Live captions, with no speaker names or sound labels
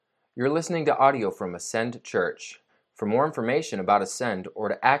You're listening to audio from Ascend Church. For more information about Ascend or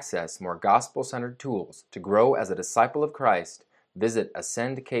to access more gospel-centered tools to grow as a disciple of Christ, visit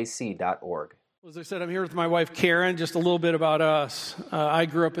ascendkc.org. As I said, I'm here with my wife, Karen. Just a little bit about us. I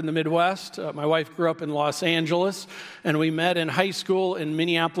grew up in the Midwest. My wife grew up in Los Angeles, and we met in high school in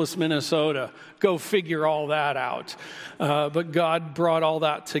Minneapolis, Minnesota. Go figure all that out. But God brought all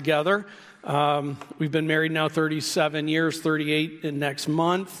that together. We've been married now 37 years, 38 in next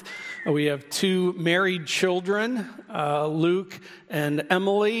month. We have two married children, Luke and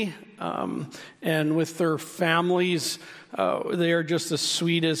Emily, and with their families, they are just as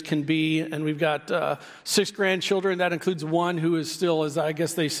sweet as can be. And we've got 6 grandchildren. That includes one who is still, as I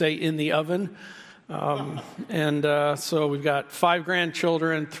guess they say, in the oven. So we've got 5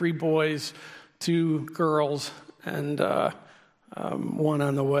 grandchildren, 3 boys, 2 girls, and one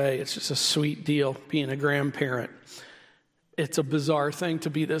on the way. It's just a sweet deal being a grandparent. It's a bizarre thing to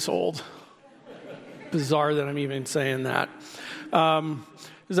be this old. Bizarre that I'm even saying that.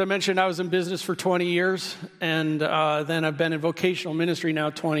 As I mentioned, I was in business for 20 years, and then I've been in vocational ministry now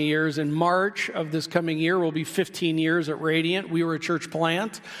 20 years. In March of this coming year will be 15 years at Radiant. We were a church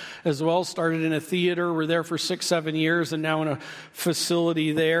plant as well, started in a theater. We're there for 6-7 years, and now in a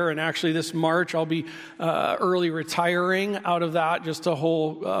facility there. And actually this March, I'll be early retiring out of that. Just a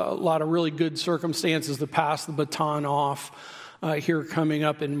whole lot of really good circumstances to pass the baton off. Here coming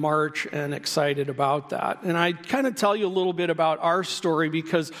up in March, and excited about that. And I kind of tell you a little bit about our story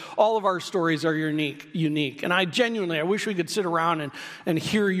because all of our stories are unique. And I wish we could sit around and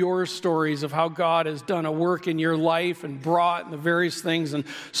hear your stories of how God has done a work in your life and brought the various things and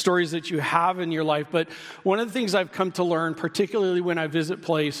stories that you have in your life. But one of the things I've come to learn, particularly when I visit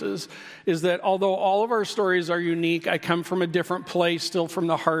places, is that although all of our stories are unique, I come from a different place, still from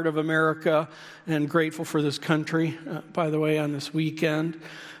the heart of America, and grateful for this country, by the way, on this weekend.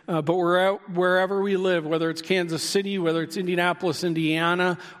 But wherever we live, whether it's Kansas City, whether it's Indianapolis,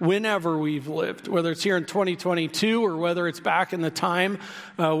 Indiana, whenever we've lived, whether it's here in 2022 or whether it's back in the time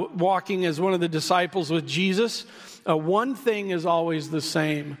walking as one of the disciples with Jesus, one thing is always the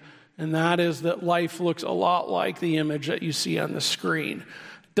same, and that is that life looks a lot like the image that you see on the screen.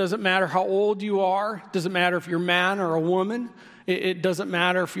 Doesn't matter how old you are, doesn't matter if you're a man or a woman, it doesn't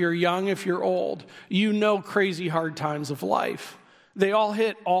matter if you're young, if you're old. You know crazy hard times of life. They all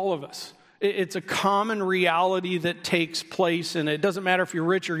hit all of us. It's a common reality that takes place, and it doesn't matter if you're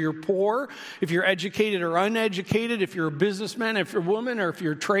rich or you're poor, if you're educated or uneducated, if you're a businessman, if you're a woman, or if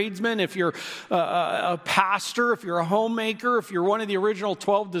you're a tradesman, if you're a pastor, if you're a homemaker, if you're one of the original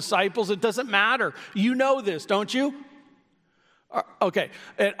 12 disciples. It doesn't matter. You know this, don't you? Okay,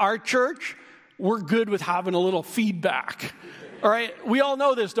 at our church, we're good with having a little feedback. All right, we all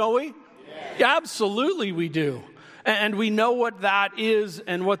know this, don't we? Yeah. Absolutely we do. And we know what that is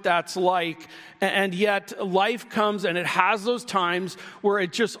and what that's like. And yet life comes and it has those times where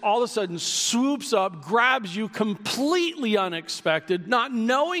it just all of a sudden swoops up, grabs you completely unexpected, not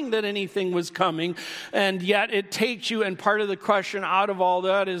knowing that anything was coming. And yet it takes you, and part of the question out of all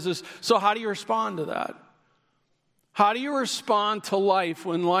that is so how do you respond to that? How do you respond to life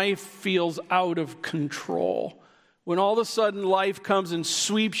when life feels out of control? When all of a sudden life comes and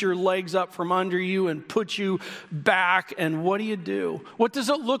sweeps your legs up from under you and puts you back, and what do? What does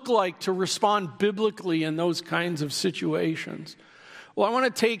it look like to respond biblically in those kinds of situations? Well, I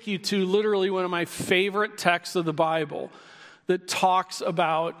want to take you to literally one of my favorite texts of the Bible that talks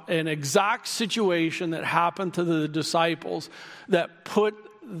about an exact situation that happened to the disciples that put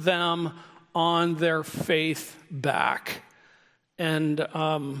them on their faith back. And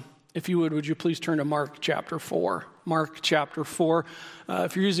if you would you please turn to Mark chapter 4. Mark chapter 4.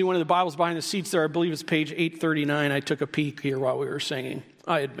 If you're using one of the Bibles behind the seats there, I believe it's page 839. I took a peek here while we were singing,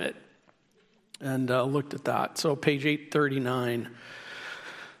 I admit, and looked at that. So page 839.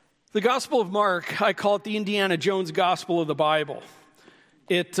 The Gospel of Mark, I call it the Indiana Jones Gospel of the Bible.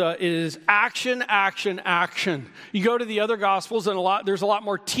 It is action, action, action. You go to the other Gospels and there's a lot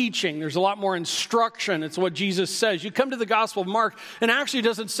more teaching. There's a lot more instruction. It's what Jesus says. You come to the Gospel of Mark and actually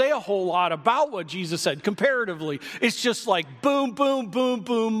doesn't say a whole lot about what Jesus said comparatively. It's just like boom, boom, boom,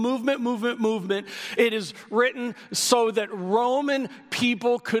 boom, movement, movement, movement. It is written so that Roman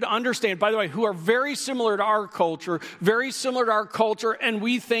people could understand, by the way, who are very similar to our culture, and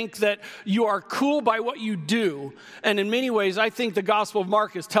we think that you are cool by what you do. And in many ways, I think the Gospel of Mark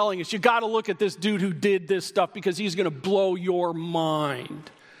is telling us, you got to look at this dude who did this stuff because he's going to blow your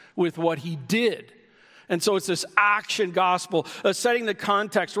mind with what he did. And so it's this action gospel. Setting the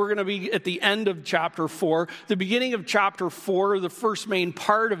context, we're going to be at the end of chapter 4. The beginning of chapter 4, the first main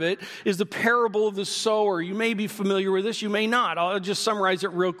part of it, is the parable of the sower. You may be familiar with this, you may not. I'll just summarize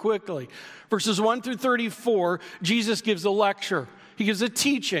it real quickly. Verses 1 through 34, Jesus gives a lecture. He gives a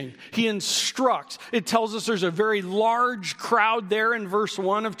teaching. He instructs. It tells us there's a very large crowd there in verse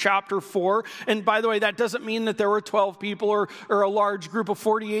 1 of chapter 4. And by the way, that doesn't mean that there were 12 people or a large group of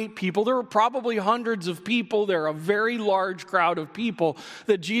 48 people. There were probably hundreds of people there, a very large crowd of people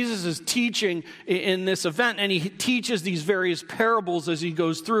that Jesus is teaching in this event. And he teaches these various parables as he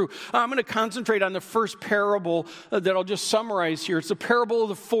goes through. I'm going to concentrate on the first parable that I'll just summarize here. It's the parable of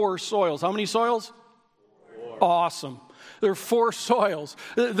the 4 soils. How many soils? 4. Awesome. There are 4 soils.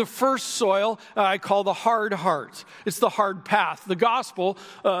 The first soil I call the hard heart. It's the hard path. The gospel,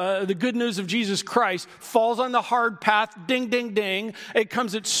 the good news of Jesus Christ, falls on the hard path. Ding, ding, ding.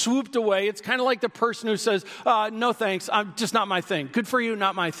 It's swooped away. It's kind of like the person who says, no thanks, I'm just not my thing. Good for you,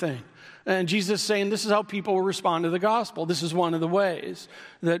 not my thing. And Jesus is saying this is how people will respond to the gospel. This is one of the ways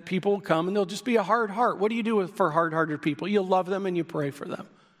that people will come and they'll just be a hard heart. What do you do for hard-hearted people? You love them and you pray for them.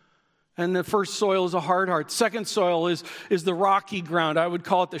 And the first soil is a hard heart. Second soil is the rocky ground. I would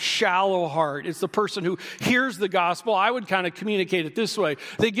call it the shallow heart. It's the person who hears the gospel. I would kind of communicate it this way.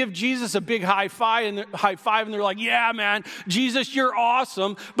 They give Jesus a big high five and they're like, yeah, man, Jesus, you're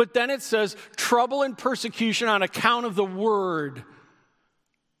awesome. But then it says trouble and persecution on account of the word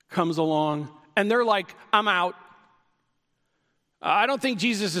comes along. And they're like, I'm out. I don't think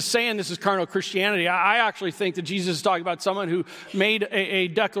Jesus is saying this is carnal Christianity. I actually think that Jesus is talking about someone who made a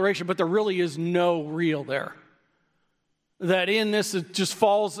declaration, but there really is no real there. That in this, it just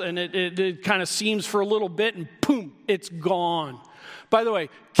falls and it kind of seems for a little bit and boom, it's gone. By the way,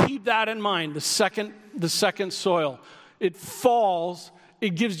 keep that in mind, the second soil. It falls,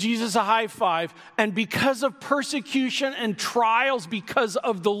 it gives Jesus a high five, and because of persecution and trials, because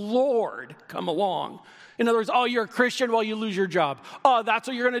of the Lord come along. In other words, oh, you're a Christian, well, you lose your job. Oh, that's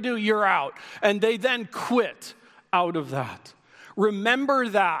what you're going to do, you're out. And they then quit out of that. Remember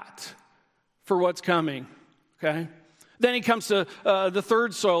that for what's coming, okay? Then he comes to the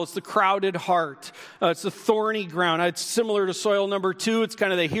third soil. It's the crowded heart. It's the thorny ground. It's similar to soil number 2. It's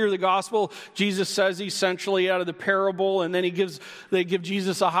kind of they hear the gospel. Jesus says essentially out of the parable, and then they give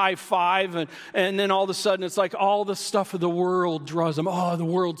Jesus a high five, and then all of a sudden it's like all the stuff of the world draws them. Oh, the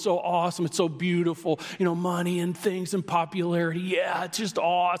world's so awesome. It's so beautiful. You know, money and things and popularity. Yeah, it's just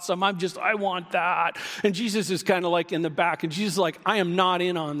awesome. I want that. And Jesus is kind of like in the back, and Jesus is like, I am not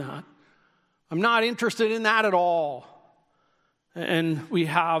in on that. I'm not interested in that at all. And we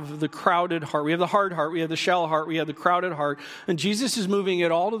have the crowded heart. We have the hard heart. We have the shallow heart. We have the crowded heart. And Jesus is moving it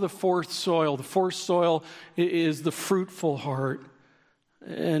all to the fourth soil. The fourth soil is the fruitful heart.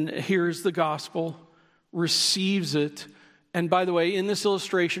 And here's the gospel, receives it. And by the way, in this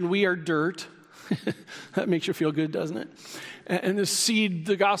illustration, we are dirt. That makes you feel good, doesn't it? And the seed,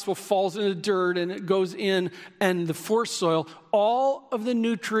 the gospel falls into dirt and it goes in, and the fourth soil, all of the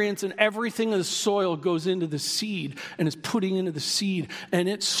nutrients and everything of the soil goes into the seed and is putting into the seed, and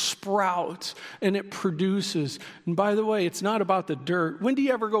it sprouts and it produces. And by the way, it's not about the dirt. When do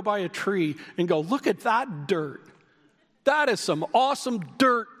you ever go by a tree and go, look at that dirt? That is some awesome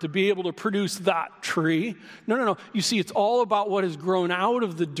dirt to be able to produce that tree. No. You see, it's all about what has grown out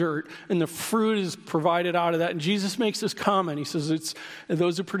of the dirt, and the fruit is provided out of that. And Jesus makes this comment. He says it's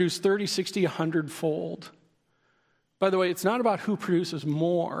those who produce 30, 60, 100-fold. By the way, it's not about who produces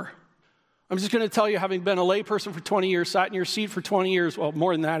more. I'm just going to tell you, having been a layperson for 20 years, sat in your seat for 20 years, well,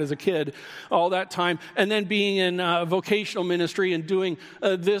 more than that as a kid, all that time, and then being in vocational ministry and doing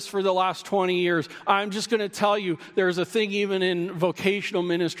this for the last 20 years, I'm just going to tell you, there's a thing even in vocational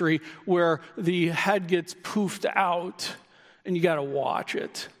ministry where the head gets poofed out, and you got to watch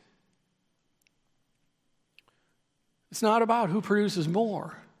it. It's not about who produces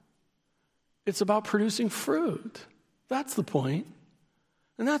more. It's about producing fruit. That's the point.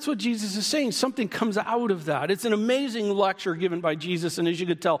 And that's what Jesus is saying. Something comes out of that. It's an amazing lecture given by Jesus, and as you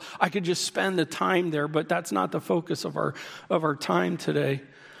could tell, I could just spend the time there, but that's not the focus of our time today.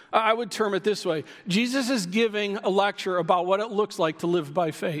 I would term it this way. Jesus is giving a lecture about what it looks like to live by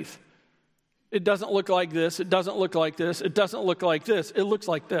faith. It doesn't look like this. It doesn't look like this. It doesn't look like this. It looks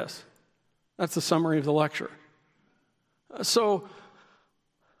like this. That's the summary of the lecture. So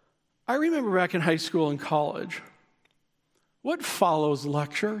I remember back in high school and college, what follows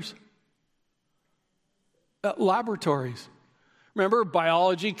lectures? Laboratories. Remember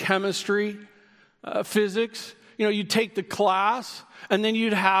biology, chemistry, physics? You know, you take the class And then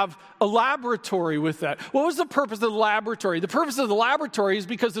you'd have a laboratory with that. What was the purpose of the laboratory? The purpose of the laboratory is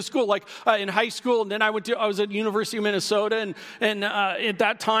because the school, like in high school, and then I was at University of Minnesota, and at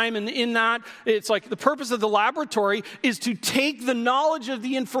that time, and in that, it's like the purpose of the laboratory is to take the knowledge of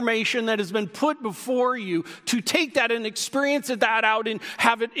the information that has been put before you, to take that and experience that out and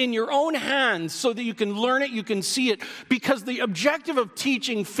have it in your own hands so that you can learn it, you can see it. Because the objective of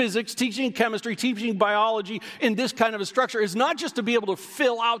teaching physics, teaching chemistry, teaching biology in this kind of a structure is not just to be able to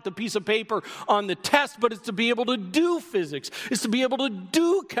fill out the piece of paper on the test, but it's to be able to do physics. It's to be able to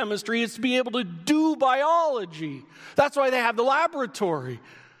do chemistry. It's to be able to do biology. That's why they have the laboratory.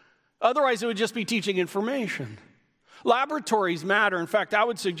 Otherwise, it would just be teaching information. Laboratories matter. In fact, I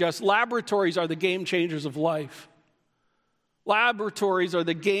would suggest laboratories are the game changers of life. Laboratories are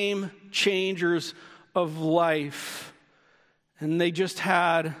the game changers of life. And they just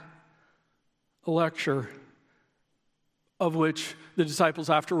had a lecture of which the disciples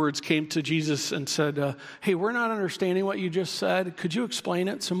afterwards came to Jesus and said, hey, we're not understanding what you just said. Could you explain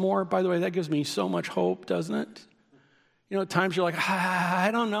it some more? By the way, that gives me so much hope, doesn't it? You know, at times you're like, I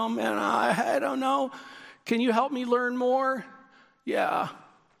don't know, man. I don't know. Can you help me learn more? Yeah.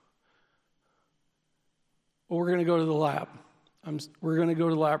 Well, we're going to go to the lab. We're going to go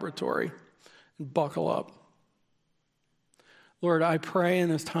to the laboratory and buckle up. Lord, I pray in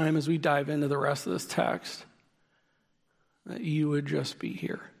this time as we dive into the rest of this text that you would just be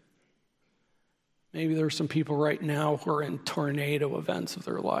here. Maybe there's some people right now who are in tornado events of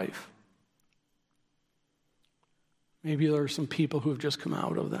their life. Maybe there are some people who have just come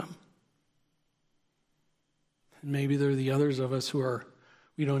out of them. And maybe there are the others of us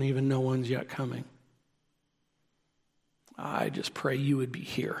we don't even know one's yet coming. I just pray you would be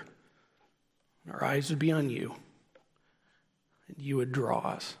here. Our eyes would be on you. And you would draw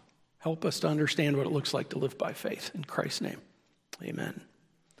us. Help us to understand what it looks like to live by faith. In Christ's name, amen.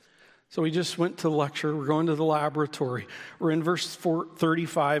 So we just went to the lecture. We're going to the laboratory. We're in verse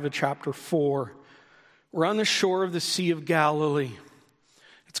 35 of chapter 4. We're on the shore of the Sea of Galilee.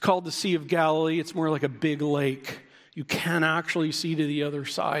 It's called the Sea of Galilee. It's more like a big lake. You can actually see to the other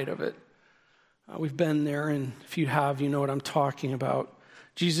side of it. We've been there, and if you have, you know what I'm talking about.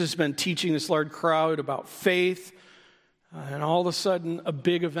 Jesus has been teaching this large crowd about faith. And all of a sudden, a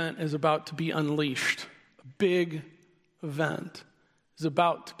big event is about to be unleashed. A big event is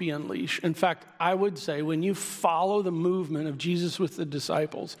about to be unleashed. In fact, I would say when you follow the movement of Jesus with the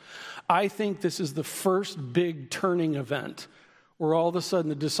disciples, I think this is the first big turning event where all of a sudden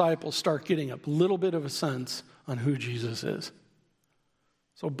the disciples start getting a little bit of a sense on who Jesus is.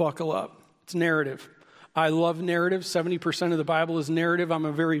 So buckle up. It's narrative. I love narrative. 70% of the Bible is narrative. I'm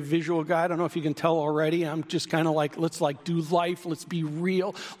a very visual guy. I don't know if you can tell already. I'm just kind of like, let's do life. Let's be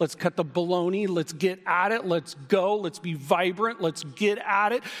real. Let's cut the baloney. Let's get at it. Let's go. Let's be vibrant. Let's get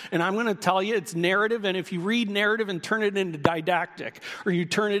at it. And I'm going to tell you, it's narrative. And if you read narrative and turn it into didactic, or you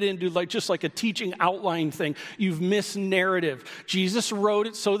turn it into just like a teaching outline thing, you've missed narrative. Jesus wrote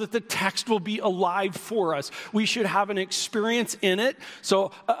it so that the text will be alive for us. We should have an experience in it.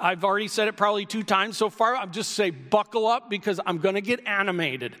 So I've already said it probably 2 times so far. I'm just say buckle up because I'm going to get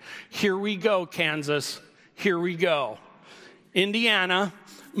animated. Here we go, Kansas. Here we go. Indiana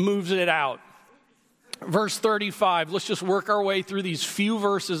moves it out. Verse 35. Let's just work our way through these few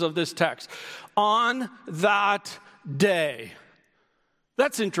verses of this text. On that day.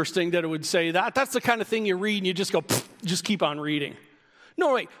 That's interesting that it would say that. That's the kind of thing you read and you just go, just keep on reading.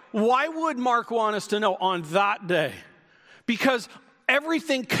 No, wait. Why would Mark want us to know on that day? Because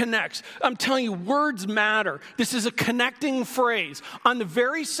everything connects. I'm telling you, words matter. This is a connecting phrase. On the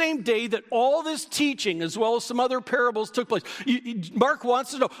very same day that all this teaching, as well as some other parables, took place, Mark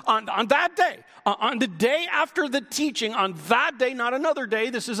wants to know, on that day, on the day after the teaching, on that day, not another day,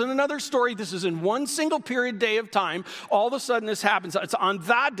 this isn't another story, this is in one single period day of time, all of a sudden this happens. It's on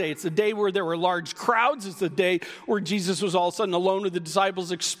that day. It's the day where there were large crowds. It's the day where Jesus was all of a sudden alone with the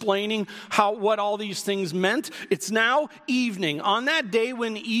disciples explaining what all these things meant. It's now evening. On that day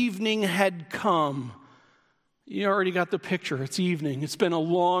when evening had come. You already got the picture. It's evening. It's been a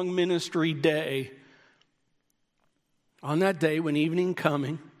long ministry day. On that day when evening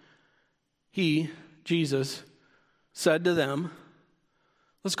coming, he, Jesus, said to them,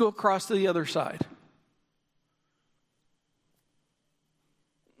 let's go across to the other side.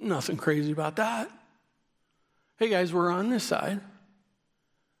 Nothing crazy about that. Hey guys, we're on this side.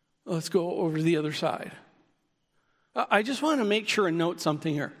 Let's go over to the other side. I just want to make sure and note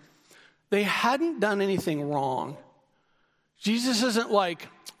something here. They hadn't done anything wrong. Jesus isn't like,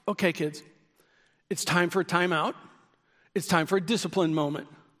 okay, kids, it's time for a timeout. It's time for a discipline moment.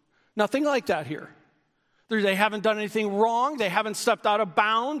 Nothing like that here. They haven't done anything wrong. They haven't stepped out of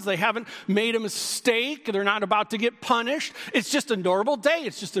bounds. They haven't made a mistake. They're not about to get punished. It's just a normal day.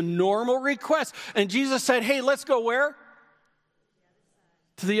 It's just a normal request. And Jesus said, hey, let's go where?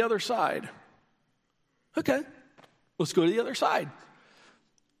 To the other side. Okay, let's go to the other side.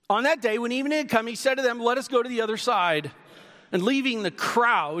 On that day, when evening had come, he said to them, let us go to the other side. And leaving the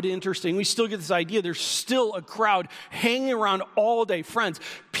crowd, interesting, we still get this idea, there's still a crowd hanging around all day. Friends,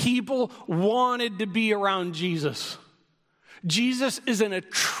 people wanted to be around Jesus. Jesus is an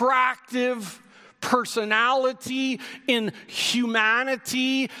attractive personality in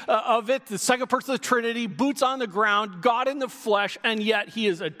humanity of it, the second person of the Trinity, boots on the ground, God in the flesh, and yet he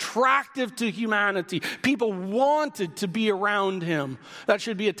is attractive to humanity. People wanted to be around him. That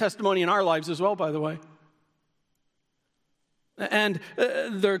should be a testimony in our lives as well, by the way. And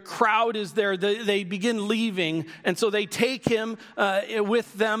the crowd is there. They begin leaving. And so they take him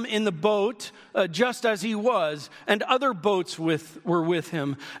with them in the boat, just as he was. And other boats were with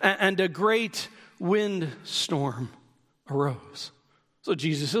him. And a great windstorm arose. So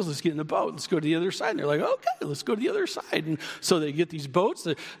Jesus says, let's get in the boat. Let's go to the other side. And they're like, okay, let's go to the other side. And so they get these boats.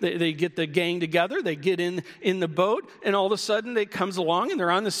 They get the gang together. They get in the boat. And all of a sudden, it comes along, and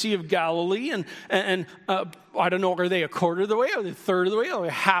they're on the Sea of Galilee. And I don't know, are they a quarter of the way? Are they a third of the way? Are they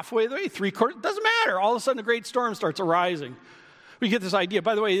halfway of the way? 3/4? It doesn't matter. All of a sudden, a great storm starts arising. We get this idea.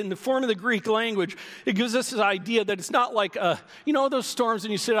 By the way, in the form of the Greek language, it gives us this idea that it's not like, those storms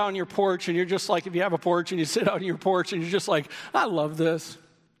and you sit out on your porch and you're just like, if you have a porch and you sit out on your porch and you're just like, I love this.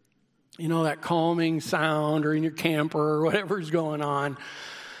 You know, that calming sound, or in your camper or whatever's going on.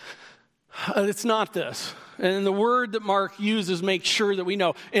 It's not this. And the word that Mark uses makes sure that we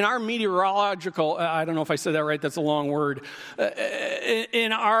know. In our meteorological, I don't know if I said that right, that's a long word.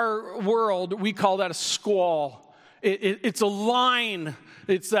 In our world, we call that a squall. It's a line.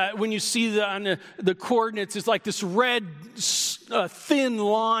 It's that when you see on the coordinates, it's like this red, thin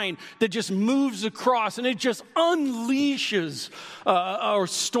line that just moves across, and it just unleashes a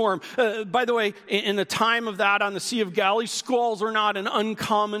storm. By the way, in the time of that on the Sea of Galilee, squalls are not an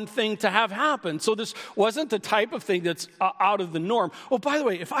uncommon thing to have happen. So this wasn't the type of thing that's out of the norm. Oh, by the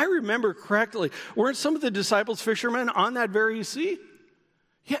way, if I remember correctly, weren't some of the disciples fishermen on that very sea?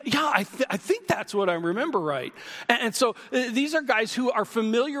 Yeah, I think that's what I remember right. And so these are guys who are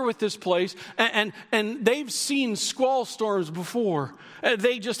familiar with this place, and they've seen squall storms before.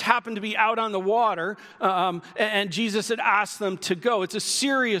 They just happened to be out on the water, and Jesus had asked them to go. It's a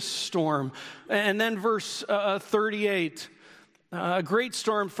serious storm. And then verse 38, a great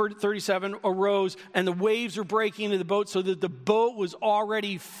storm, 37, arose, and the waves were breaking into the boat so that the boat was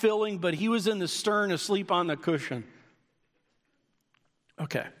already filling, but he was in the stern asleep on the cushion.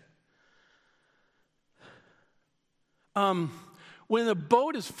 Okay. When the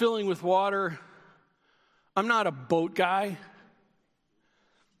boat is filling with water, I'm not a boat guy,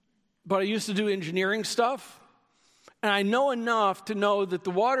 but I used to do engineering stuff, and I know enough to know that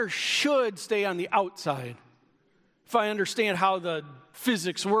the water should stay on the outside if I understand how the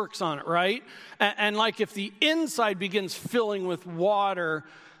physics works on it, right? And like if the inside begins filling with water,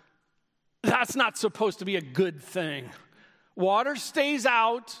 that's not supposed to be a good thing. Water stays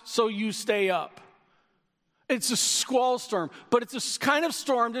out, so you stay up. It's a squall storm, but it's a kind of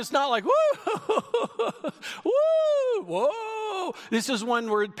storm that's not like, woo, woo, whoa. This is one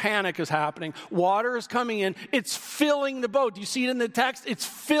where panic is happening. Water is coming in. It's filling the boat. Do you see it in the text? It's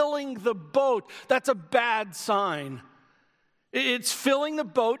filling the boat. That's a bad sign. It's filling the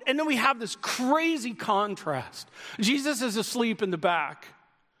boat, and then we have this crazy contrast. Jesus is asleep in the back.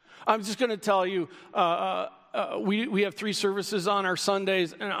 I'm just going to tell you, we have 3 services on our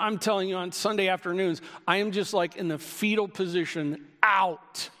Sundays, and I'm telling you, on Sunday afternoons, I am just like in the fetal position,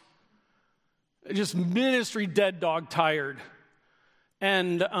 out. Just ministry dead dog tired.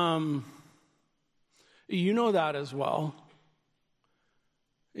 And you know that as well.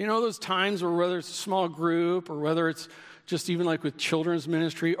 You know those times where whether it's a small group or whether it's just even like with children's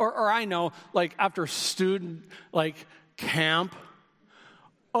ministry, or I know, like after student, like camp,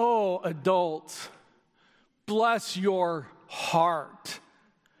 oh, adults, bless your heart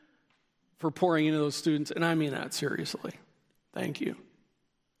for pouring into those students. And I mean that seriously. Thank you.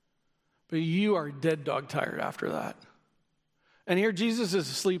 But you are dead dog tired after that. And here Jesus is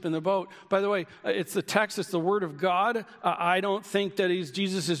asleep in the boat. By the way, it's the text, it's the word of God. I don't think that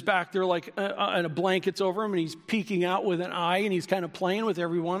Jesus is back there like and a blanket's over him and he's peeking out with an eye and he's kind of playing with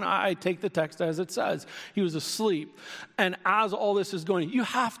everyone. I take the text as it says. He was asleep. And as all this is going, you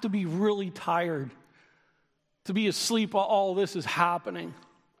have to be really tired to be asleep while all this is happening.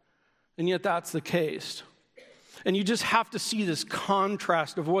 And yet that's the case. And you just have to see this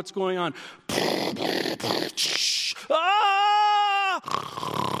contrast of what's going on. Ah!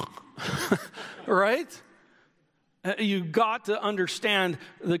 Right? You got to understand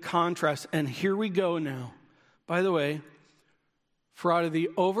the contrast. And here we go now. By the way, for out of the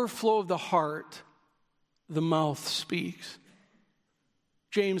overflow of the heart, the mouth speaks.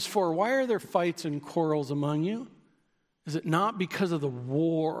 James 4, why are there fights and quarrels among you? Is it not because of the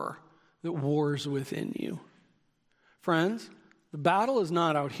war that wars within you? Friends, the battle is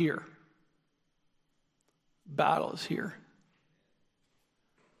not out here. Battle is here.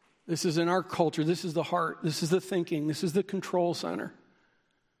 This is in our culture. This is the heart. This is the thinking. This is the control center.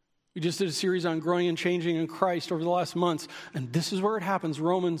 We just did a series on growing and changing in Christ over the last months, and this is where it happens.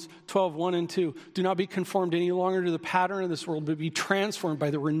 Romans 12, 1 and 2. Do not be conformed any longer to the pattern of this world, but be transformed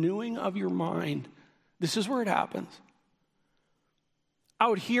by the renewing of your mind. This is where it happens.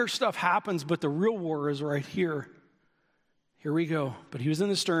 Out here stuff happens, but the real war is right here. Here we go. But he was in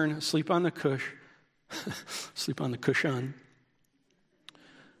the stern, asleep on the cush. Sleep on the cushion.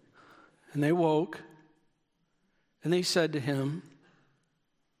 And they woke, and they said to him,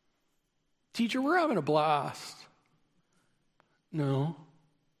 Teacher, we're having a blast. No.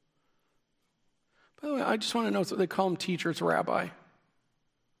 By the way, I just want to know, they call him teacher, it's rabbi.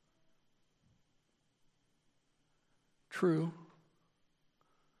 True.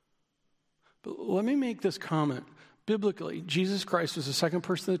 But let me make this comment. Biblically, Jesus Christ was the second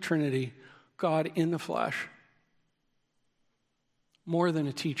person of the Trinity, God in the flesh. More than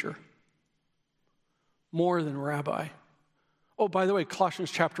a teacher. More than rabbi. Oh, by the way, Colossians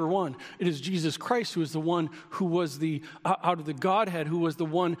chapter 1, it is Jesus Christ who is the one who was the, out of the Godhead, who was the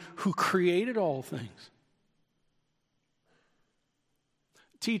one who created all things.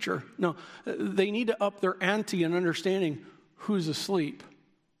 Teacher, no, they need to up their ante in understanding who's asleep.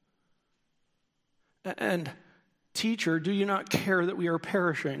 And teacher, do you not care that we are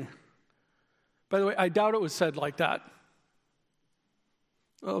perishing? By the way, I doubt it was said like that.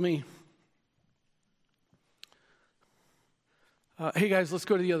 Well, hey guys, let's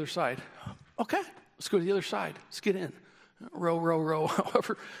go to the other side. Okay, let's go to the other side. Let's get in. Row, row, row.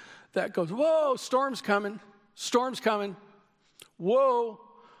 However that goes. Whoa, storm's coming. Storm's coming. Whoa.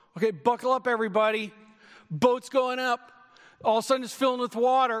 Okay, buckle up, everybody. Boat's going up. All of a sudden it's filling with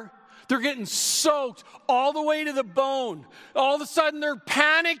water. They're getting soaked all the way to the bone. All of a sudden they're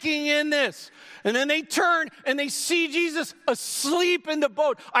panicking in this. And then they turn and they see Jesus asleep in the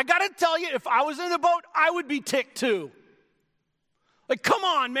boat. I got to tell you, if I was in the boat, I would be ticked too. Like, come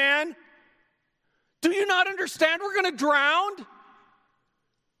on, man. Do you not understand we're going to drown?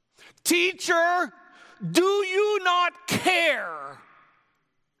 Teacher, do you not care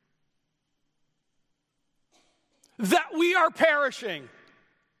that we are perishing?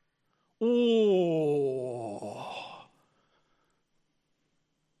 Oh.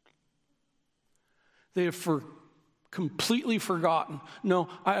 They have completely forgotten. No,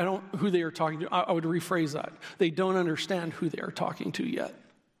 I don't who they are talking to. I would rephrase that. They don't understand who they are talking to yet.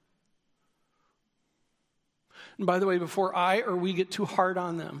 And by the way, before I or we get too hard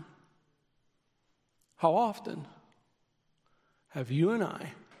on them, how often have you and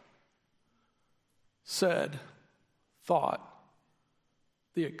I said, thought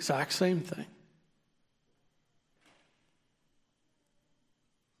the exact same thing?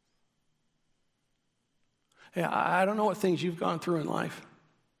 Hey, I don't know what things you've gone through in life.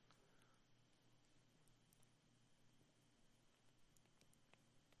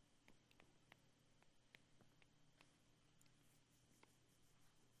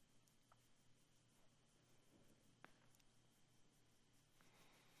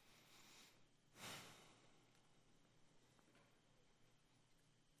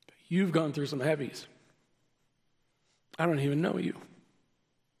 You've gone through some heavies. I don't even know you.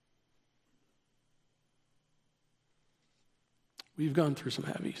 We've gone through some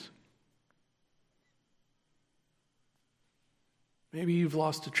heavies. Maybe you've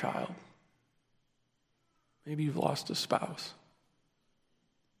lost a child. Maybe you've lost a spouse.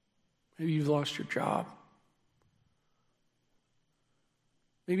 Maybe you've lost your job.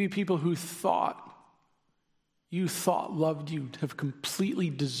 Maybe people who you thought loved you have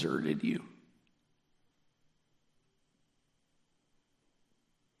completely deserted you.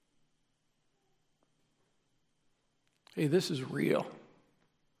 Hey, this is real.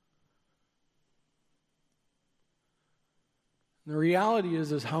 And the reality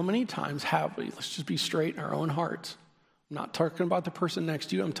is how many times have we, let's just be straight in our own hearts. I'm not talking about the person next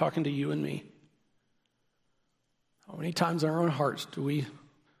to you, I'm talking to you and me. How many times in our own hearts do we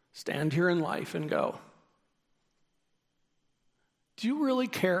stand here in life and go, do you really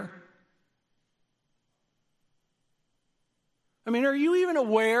care? I mean, are you even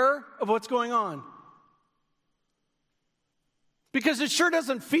aware of what's going on? Because it sure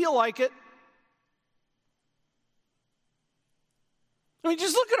doesn't feel like it. I mean,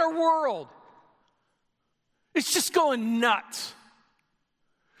 just look at our world. It's just going nuts.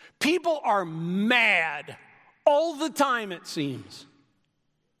 People are mad all the time, it seems.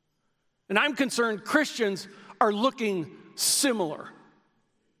 And I'm concerned Christians are looking similar.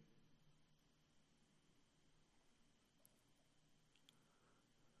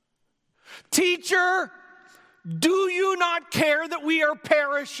 Teacher, do you not care that we are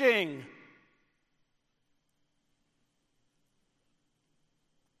perishing?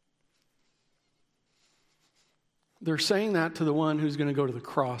 They're saying that to the one who's going to go to the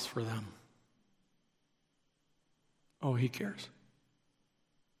cross for them. Oh, he cares.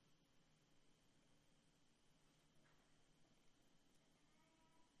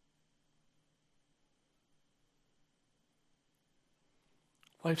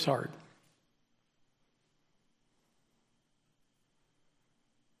 Life's hard.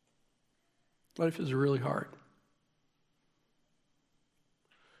 Life is really hard.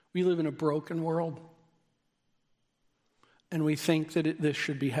 We live in a broken world, and we think that this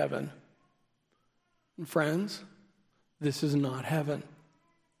should be heaven. And friends, this is not heaven.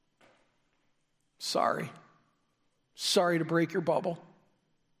 Sorry. Sorry to break your bubble,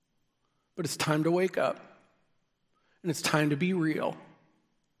 but it's time to wake up, and it's time to be real.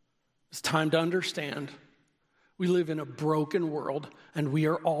 It's time to understand. We live in a broken world, and we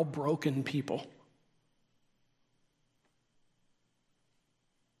are all broken people.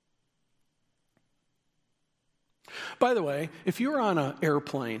 By the way, if you're on an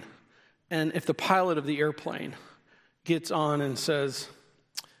airplane, and if the pilot of the airplane gets on and says,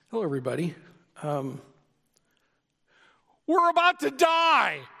 "Hello, everybody, we're about to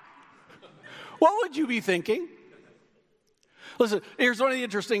die," what would you be thinking? Listen, here's one of the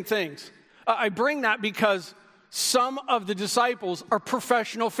interesting things. I bring that because some of the disciples are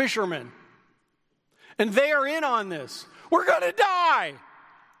professional fishermen. And they are in on this. We're going to die.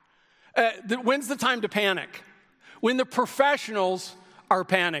 When's the time to panic? When the professionals are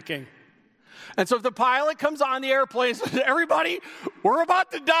panicking. And so if the pilot comes on the airplane and says, "Everybody, we're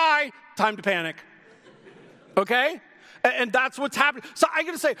about to die," time to panic. Okay? And that's what's happening. So I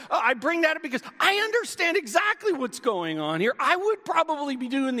got to say, I bring that up because I understand exactly what's going on here. I would probably be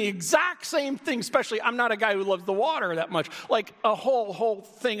doing the exact same thing, especially I'm not a guy who loves the water that much. Like a whole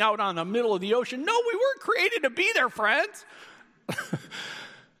thing out on the middle of the ocean. No, we weren't created to be there, friends.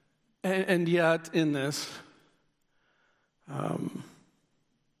 and yet in this,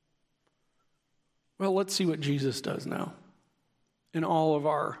 well, let's see what Jesus does now in all of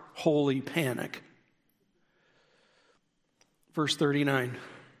our holy panic. Verse 39,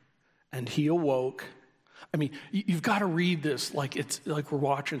 and he awoke. I mean, you've got to read this like it's like we're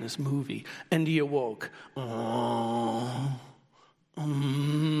watching this movie. And he awoke.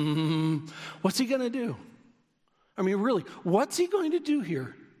 What's he going to do? I mean, really, what's he going to do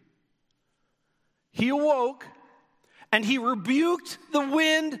here? He awoke, and he rebuked the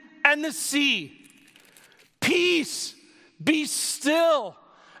wind and the sea. Peace, be still.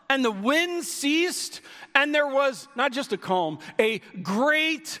 And the wind ceased, and there was not just a calm, a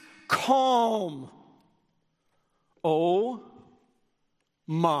great calm. Oh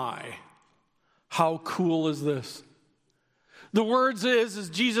my, how cool is this? The words is as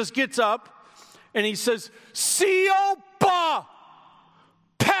Jesus gets up and he says, "Siopa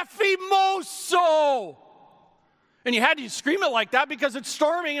Pephimoso." And you had to scream it like that because it's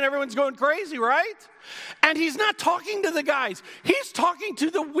storming and everyone's going crazy, right? And he's not talking to the guys. He's talking to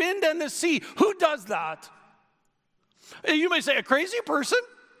the wind and the sea. Who does that? You may say, a crazy person?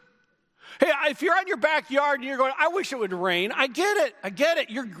 Hey, if you're out in your backyard and you're going, "I wish it would rain," I get it.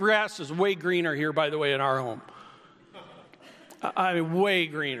 Your grass is way greener here, by the way, in our home. I mean, way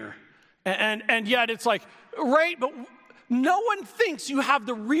greener. And yet it's like, right? But no one thinks you have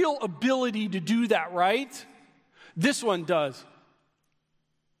the real ability to do that, right? This one does.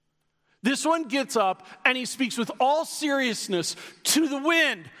 This one gets up and he speaks with all seriousness to the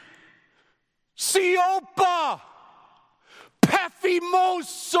wind. "Siopa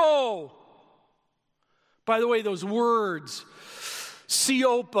Pephimoso." By the way, those words,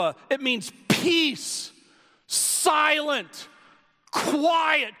 Siopa, it means peace, silent,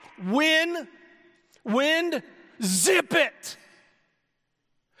 quiet. Wind, zip it.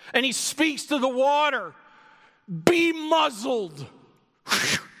 And he speaks to the water. Be muzzled.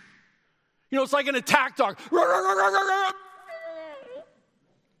 You know, it's like an attack dog.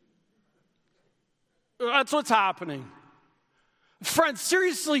 That's what's happening. Friends,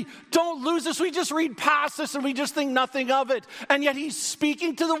 seriously, don't lose this. We just read past this and we just think nothing of it. And yet he's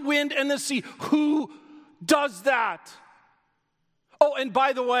speaking to the wind and the sea. Who does that? Oh, and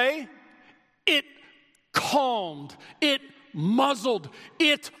by the way, it calmed, it muzzled,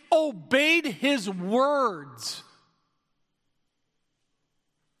 it obeyed his words.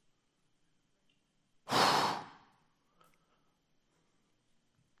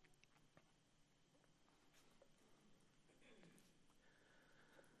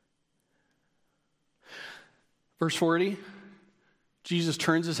 Verse 40, Jesus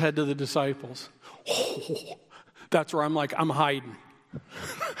turns his head to the disciples. Oh, that's where I'm hiding.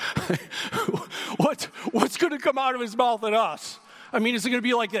 What's going to come out of his mouth at us? I mean, is it going to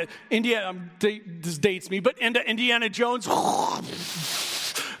be like this dates me, but Indiana Jones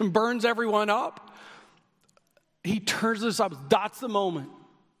and burns everyone up? He turns this up. That's the moment.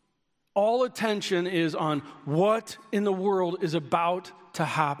 All attention is on what in the world is about to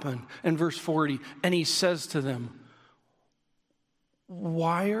happen. And verse 40, and he says to them,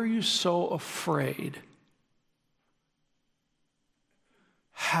 why are you so afraid?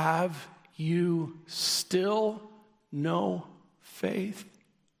 Have you still no faith?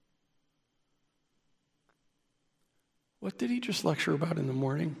 What did he just lecture about in the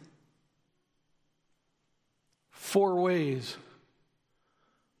morning? 4 ways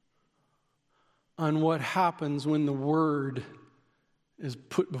on what happens when the word is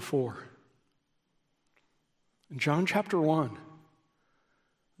put before. In John chapter 1,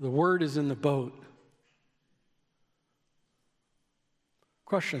 the word is in the boat.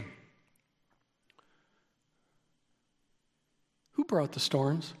 Question. Who brought the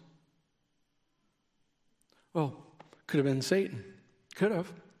storms? Well, could have been Satan. Could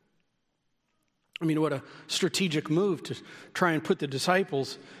have. I mean, what a strategic move to try and put the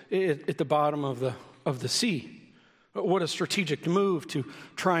disciples at the bottom of the sea. What a strategic move to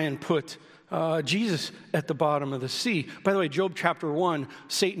try and put Jesus at the bottom of the sea. By the way, Job chapter 1,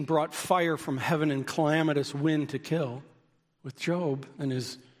 Satan brought fire from heaven and calamitous wind to kill with Job and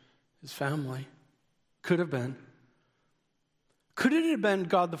his family. Could have been. Could it have been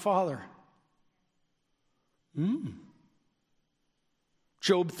God the Father?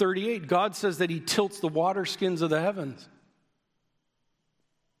 Job 38, God says that he tilts the water skins of the heavens.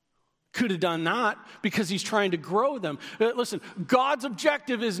 Could have done that because he's trying to grow them. Listen, God's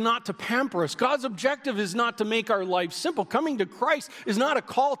objective is not to pamper us. God's objective is not to make our life simple. Coming to Christ is not a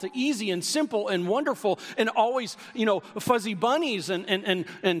call to easy and simple and wonderful and always, fuzzy bunnies and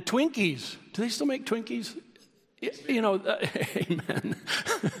Twinkies. Do they still make Twinkies? Amen.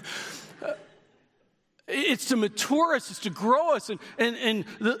 It's to mature us, it's to grow us, and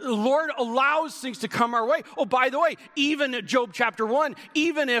the Lord allows things to come our way. Oh, by the way, even at Job chapter 1,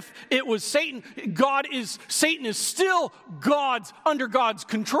 even if it was Satan, Satan is still under God's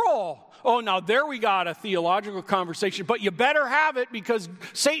control. Oh, now there we got a theological conversation, but you better have it because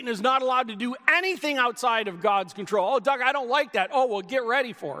Satan is not allowed to do anything outside of God's control. Oh, Doug, I don't like that. Oh, well, get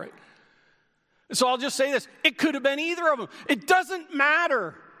ready for it. So I'll just say this. It could have been either of them. It doesn't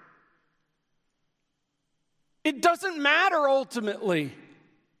matter. It doesn't matter ultimately.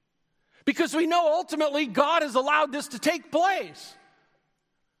 Because we know ultimately God has allowed this to take place.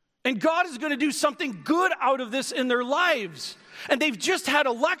 And God is going to do something good out of this in their lives. And they've just had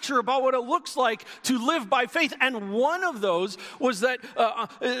a lecture about what it looks like to live by faith. And one of those was that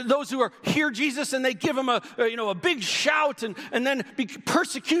those who hear Jesus and they give him a big shout, and then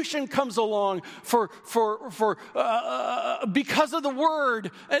persecution comes along because of the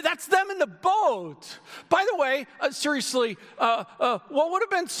word. That's them in the boat. By the way, seriously, what would have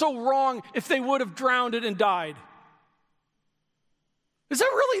been so wrong if they would have drowned it and died? Is that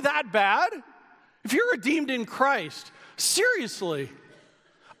really that bad? If you're redeemed in Christ, seriously,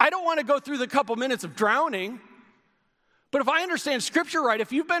 I don't want to go through the couple minutes of drowning. But if I understand Scripture right,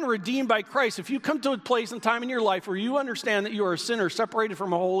 if you've been redeemed by Christ, if you come to a place and time in your life where you understand that you are a sinner separated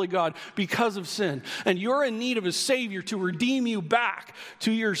from a holy God because of sin, and you're in need of a Savior to redeem you back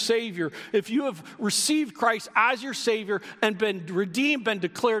to your Savior, if you have received Christ as your Savior and been redeemed, been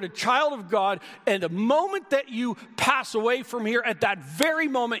declared a child of God, and the moment that you pass away from here, at that very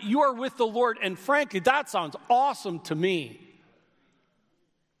moment, you are with the Lord. And frankly, that sounds awesome to me.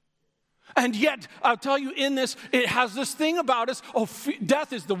 And yet, I'll tell you, in this, it has this thing about us. Oh,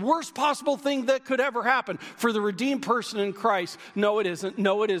 death is the worst possible thing that could ever happen for the redeemed person in Christ. No, it isn't.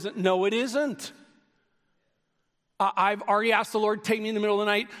 No, it isn't. No, it isn't. I've already asked the Lord to take me in the middle of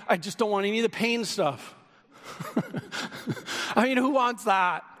the night. I just don't want any of the pain stuff. I mean, who wants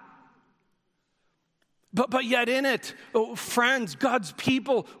that? But yet in it, friends, God's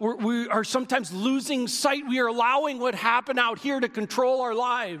people, we are sometimes losing sight. We are allowing what happened out here to control our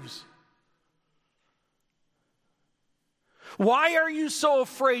lives. Why are you so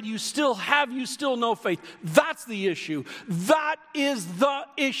afraid? You still no faith? That's the issue. That is the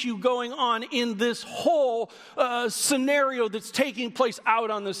issue going on in this whole scenario that's taking place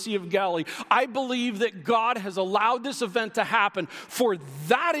out on the Sea of Galilee. I believe that God has allowed this event to happen for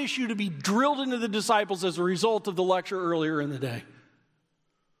that issue to be drilled into the disciples as a result of the lecture earlier in the day.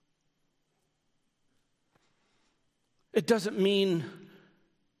 It doesn't mean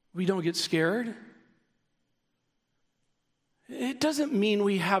we don't get scared. It doesn't mean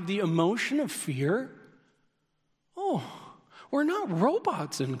we have the emotion of fear. Oh, we're not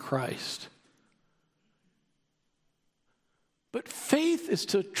robots in Christ. But faith is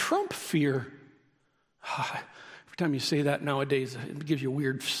to trump fear. Every time you say that nowadays, it gives you a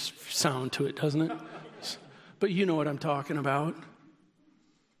weird sound to it, doesn't it? But you know what I'm talking about.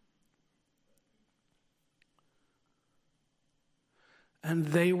 And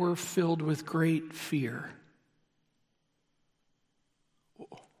they were filled with great fear.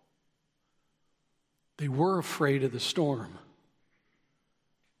 They were afraid of the storm.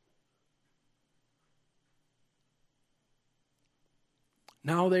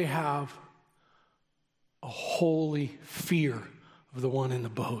 Now they have a holy fear of the one in the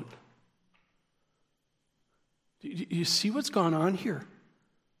boat. Do you see what's gone on here?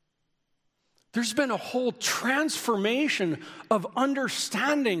 There's been a whole transformation of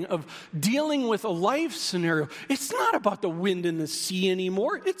understanding of dealing with a life scenario. It's not about the wind and the sea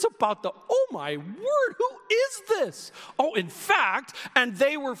anymore. It's about oh my word, who is this? Oh, in fact, and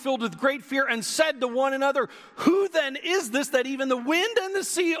they were filled with great fear and said to one another, who then is this that even the wind and the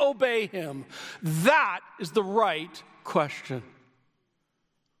sea obey him? That is the right question.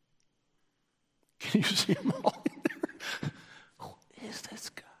 Can you see them all in there? Who is this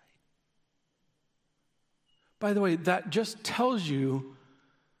guy? By the way, that just tells you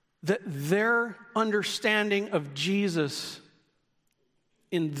that their understanding of Jesus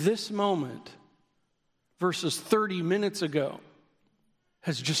in this moment versus 30 minutes ago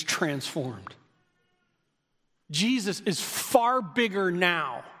has just transformed. Jesus is far bigger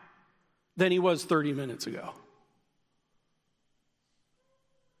now than he was 30 minutes ago.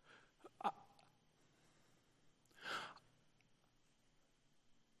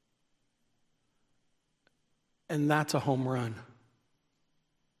 And that's a home run.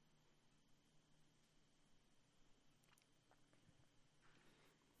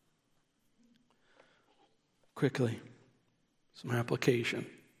 Quickly, some application.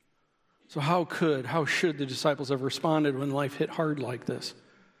 So how should the disciples have responded when life hit hard like this?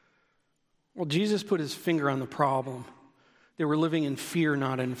 Well, Jesus put his finger on the problem. They were living in fear,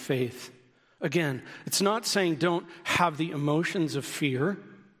 not in faith. Again, it's not saying don't have the emotions of fear.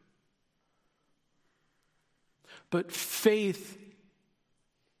 But faith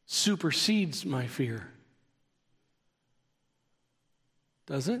supersedes my fear.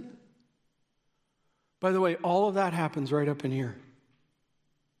 Does it? By the way, all of that happens right up in here.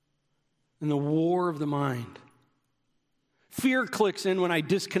 In the war of the mind. Fear clicks in when I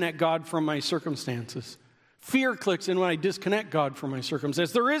disconnect God from my circumstances. Fear clicks in when I disconnect God from my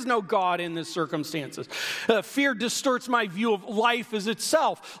circumstances. There is no God in this circumstances. Fear distorts my view of life as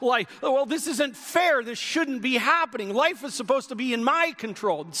itself. Like, well, this isn't fair. This shouldn't be happening. Life is supposed to be in my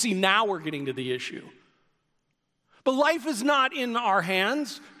control. See, now we're getting to the issue. But life is not in our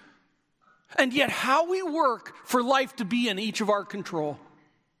hands. And yet how we work for life to be in each of our control.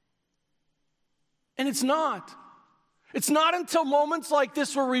 And it's not. It's not until moments like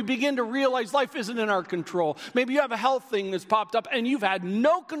this where we begin to realize life isn't in our control. Maybe you have a health thing that's popped up and you've had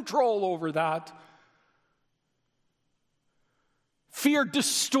no control over that. Fear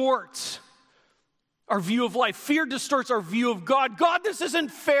distorts our view of life. Fear distorts our view of God. God, this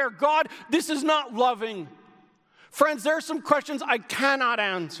isn't fair. God, this is not loving. Friends, there are some questions I cannot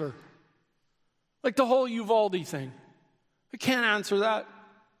answer. Like the whole Uvalde thing. I can't answer that.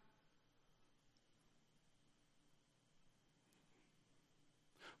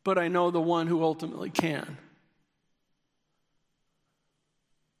 But I know the one who ultimately can.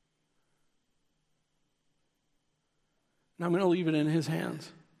 And I'm going to leave it in his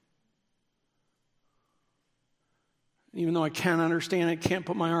hands. Even though I can't understand it, can't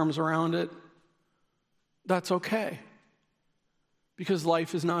put my arms around it, that's okay. Because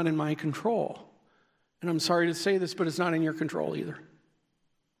life is not in my control. And I'm sorry to say this, but it's not in your control either.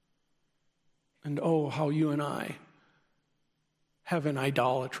 And oh, how you and I have an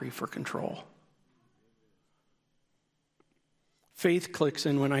idolatry for control. Faith clicks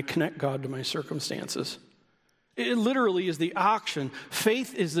in when I connect God to my circumstances. It literally is the action.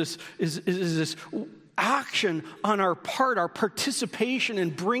 Faith is this action on our part, our participation in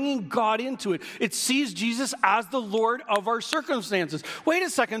bringing God into it. It sees Jesus as the Lord of our circumstances. Wait a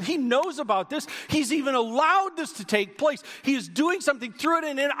second, he knows about this. He's even allowed this to take place. He is doing something through it,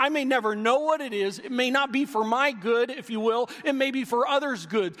 and I may never know what it is. It may not be for my good, if you will. It may be for others'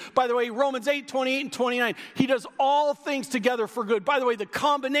 good. By the way, Romans 8:28 and 29, he does all things together for good. By the way, the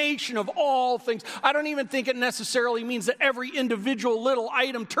combination of all things, I don't even think it necessarily means that every individual little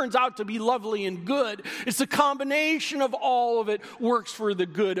item turns out to be lovely and good. It's the combination of all of it works for the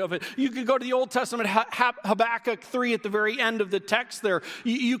good of it. You can go to the Old Testament, Habakkuk 3 at the very end of the text there.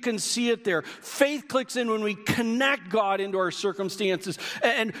 You can see it there. Faith clicks in when we connect God into our circumstances.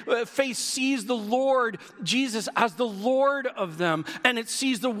 And faith sees the Lord, Jesus, as the Lord of them. And it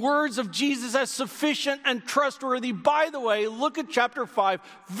sees the words of Jesus as sufficient and trustworthy. By the way, look at chapter 5,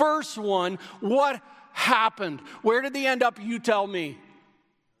 verse 1. What happened? Where did they end up? You tell me.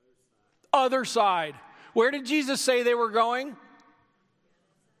 Other side. Where did Jesus say they were going?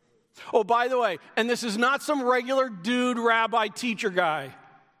 Oh, by the way, and this is not some regular dude, rabbi, teacher guy.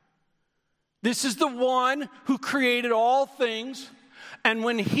 This is the one who created all things, and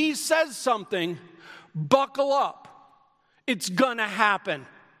when he says something, buckle up. It's gonna happen.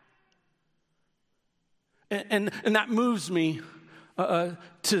 And that moves me to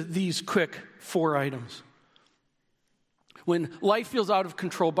these quick 4 items. When life feels out of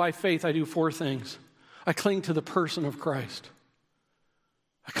control, by faith, I do 4 things. I cling to the person of Christ.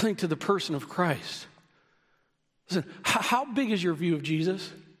 I cling to the person of Christ. Listen, how big is your view of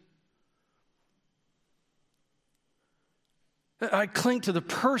Jesus? I cling to the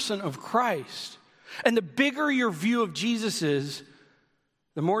person of Christ. And the bigger your view of Jesus is,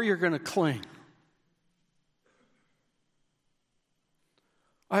 the more you're going to cling.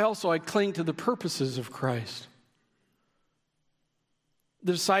 I cling to the purposes of Christ.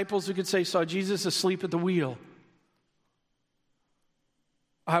 The disciples, who could say, saw Jesus asleep at the wheel.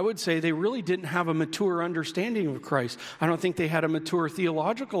 I would say they really didn't have a mature understanding of Christ. I don't think they had a mature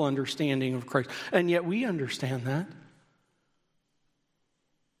theological understanding of Christ. And yet we understand that.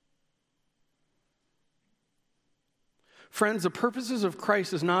 Friends, the purposes of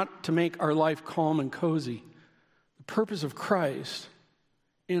Christ is not to make our life calm and cozy. The purpose of Christ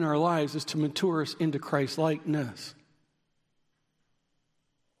in our lives is to mature us into Christ-likeness.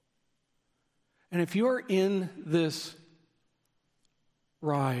 And if you're in this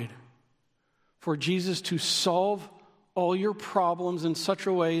ride for Jesus to solve all your problems in such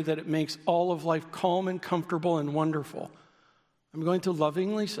a way that it makes all of life calm and comfortable and wonderful, I'm going to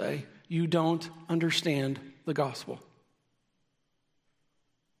lovingly say, you don't understand the gospel.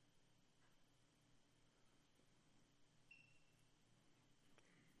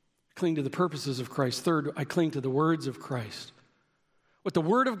 I cling to the purposes of Christ. Third, I cling to the words of Christ. What the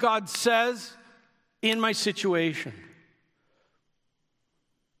Word of God says in my situation.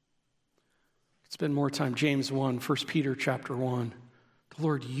 Spend more time, James 1, 1 Peter chapter 1. The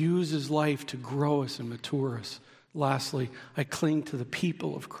Lord uses life to grow us and mature us. Lastly, I cling to the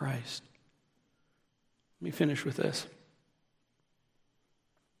people of Christ. Let me finish with this.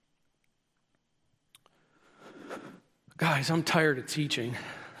 Guys, I'm tired of teaching.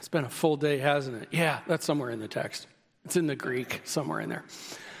 It's been a full day, hasn't it? Yeah, that's somewhere in the text. It's in the Greek, somewhere in there.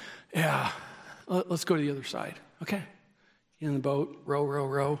 Yeah. Let's go to the other side, okay? Get in the boat, row, row,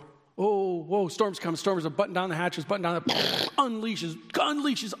 row. Oh, whoa, storms come, storms are button down the hatches, button down the, unleashes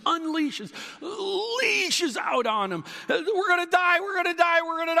out on him. We're going to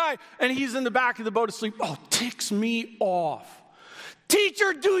die. And he's in the back of the boat asleep. Oh, ticks me off.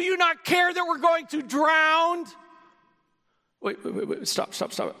 Teacher, do you not care that we're going to drown? Wait, stop.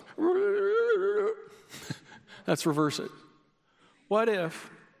 Let's reverse it. What if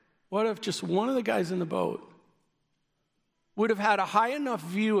just one of the guys in the boat would have had a high enough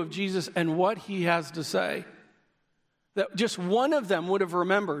view of Jesus and what he has to say that just one of them would have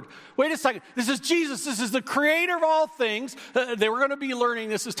remembered, wait a second, this is Jesus, this is the creator of all things. They were going to be learning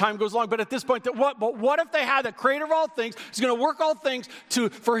this as time goes along, but at this point, what if they had the creator of all things, is going to work all things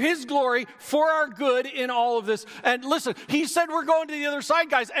for his glory, for our good in all of this. And listen, he said we're going to the other side,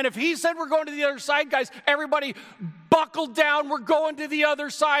 guys. And if he said we're going to the other side, guys, everybody buckle down, we're going to the other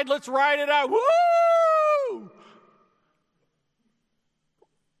side, let's ride it out. Woo!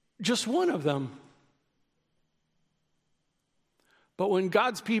 Just one of them. But when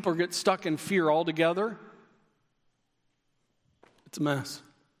God's people get stuck in fear altogether, it's a mess.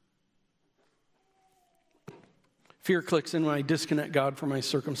 Fear clicks in when I disconnect God from my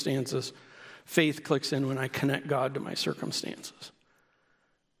circumstances. Faith clicks in when I connect God to my circumstances.